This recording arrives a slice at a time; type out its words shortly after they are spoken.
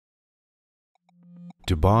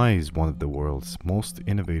Dubai is one of the world's most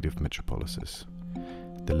innovative metropolises.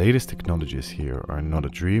 The latest technologies here are not a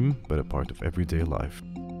dream, but a part of everyday life.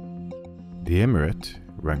 The Emirate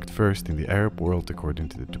ranked first in the Arab world according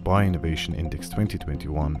to the Dubai Innovation Index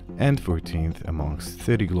 2021 and 14th amongst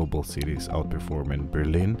 30 global cities, outperforming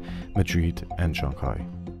Berlin, Madrid and Shanghai.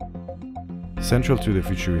 Central to the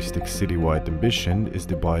futuristic citywide ambition is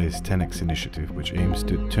Dubai's 10x initiative, which aims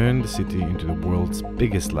to turn the city into the world's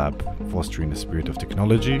biggest lab, fostering a spirit of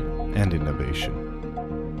technology and innovation.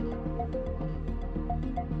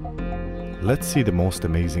 Let's see the most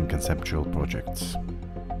amazing conceptual projects.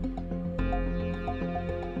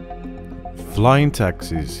 Flying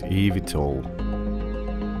taxis, eVTOL.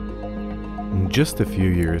 In just a few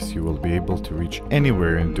years you will be able to reach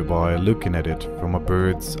anywhere in Dubai looking at it from a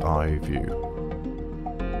bird's eye view.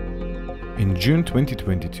 In June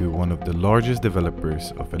 2022, one of the largest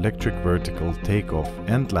developers of electric vertical takeoff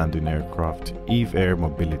and landing aircraft, Eve Air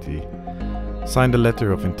Mobility, signed a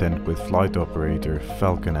letter of intent with flight operator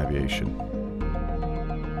Falcon Aviation.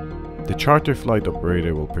 The charter flight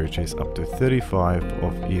operator will purchase up to 35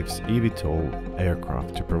 of Eve's eVTOL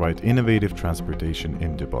aircraft to provide innovative transportation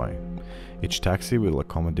in Dubai. Each taxi will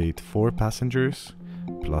accommodate 4 passengers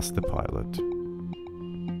plus the pilot.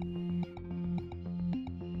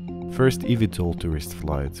 First eVTOL tourist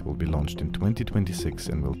flights will be launched in 2026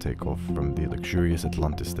 and will take off from the luxurious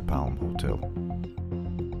Atlantis the Palm Hotel.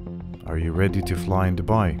 Are you ready to fly in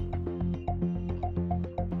Dubai?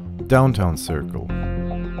 Downtown Circle.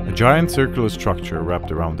 A giant circular structure wrapped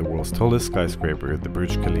around the world's tallest skyscraper, the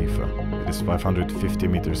Burj Khalifa. It is 550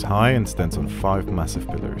 meters high and stands on 5 massive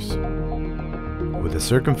pillars. With a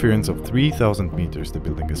circumference of 3,000 meters, the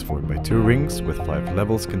building is formed by 2 rings with 5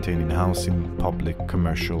 levels containing housing, public,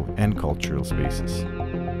 commercial and cultural spaces.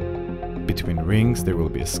 Between rings there will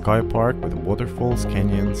be a sky park with waterfalls,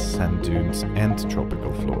 canyons, sand dunes and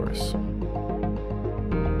tropical flowers.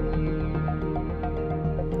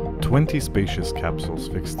 20 spacious capsules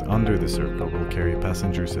fixed under the circle will carry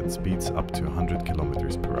passengers at speeds up to 100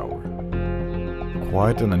 kilometers per hour.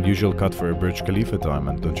 Quite an unusual cut for a Burj Khalifa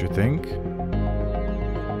diamond, don't you think?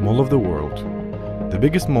 Mall of the World. The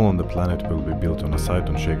biggest mall on the planet will be built on a site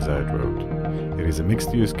on Sheikh Zayed Road. It is a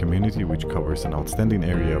mixed-use community which covers an outstanding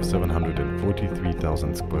area of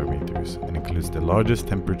 743,000 square meters and includes the largest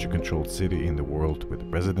temperature-controlled city in the world with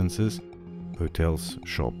residences, hotels,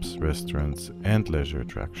 shops, restaurants and leisure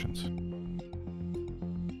attractions.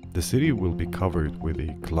 The city will be covered with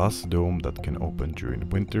a glass dome that can open during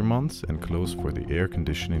winter months and close for the air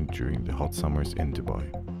conditioning during the hot summers in Dubai.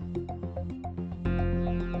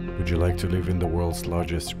 Would you like to live in the world's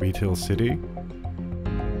largest retail city?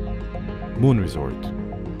 Moon Resort.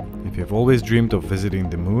 If you have always dreamed of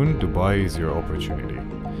visiting the moon, Dubai is your opportunity.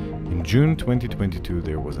 In June 2022,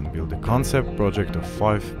 there was unveiled a concept project of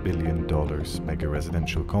 $5 billion mega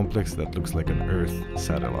residential complex that looks like an Earth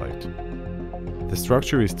satellite. The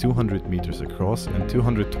structure is 200 meters across and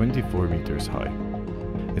 224 meters high.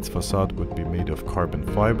 Its facade would be made of carbon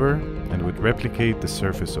fiber and would replicate the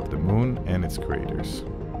surface of the moon and its craters.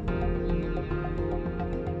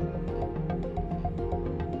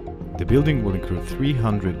 The building will include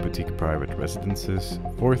 300 boutique private residences,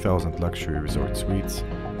 4,000 luxury resort suites,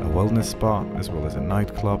 a wellness spa, as well as a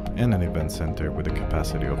nightclub and an event center with a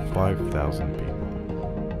capacity of 5,000 people.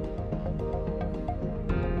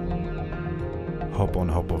 Hop on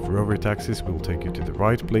hop off rover taxis will take you to the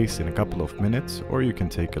right place in a couple of minutes, or you can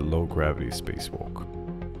take a low-gravity spacewalk.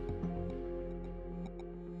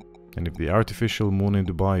 And if the artificial moon in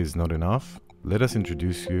Dubai is not enough, let us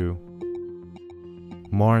introduce you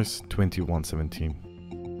Mars 2117.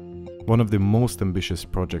 One of the most ambitious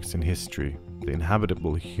projects in history, the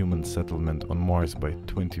inhabitable human settlement on Mars by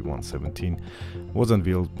 2117, was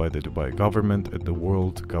unveiled by the Dubai government at the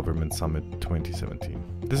World Government Summit 2017.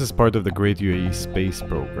 This is part of the Great UAE Space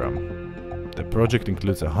Program. The project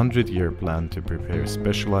includes a 100-year plan to prepare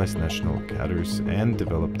specialized national cadres and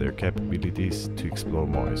develop their capabilities to explore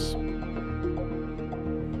Mars.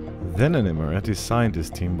 Then an Emirati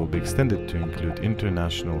scientist team will be extended to include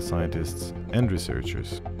international scientists and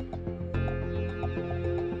researchers.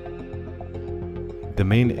 The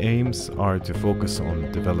main aims are to focus on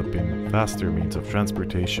developing faster means of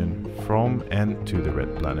transportation from and to the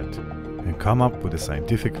Red Planet and come up with a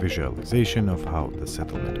scientific visualization of how the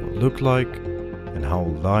settlement will look like and how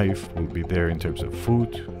life will be there in terms of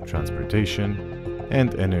food, transportation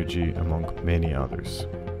and energy, among many others.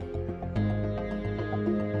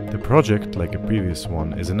 The project, like a previous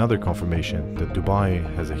one, is another confirmation that Dubai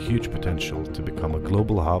has a huge potential to become a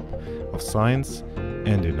global hub of science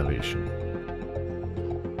and innovation.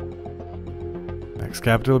 Next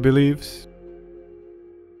Capital believes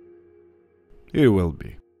It will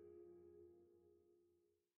be.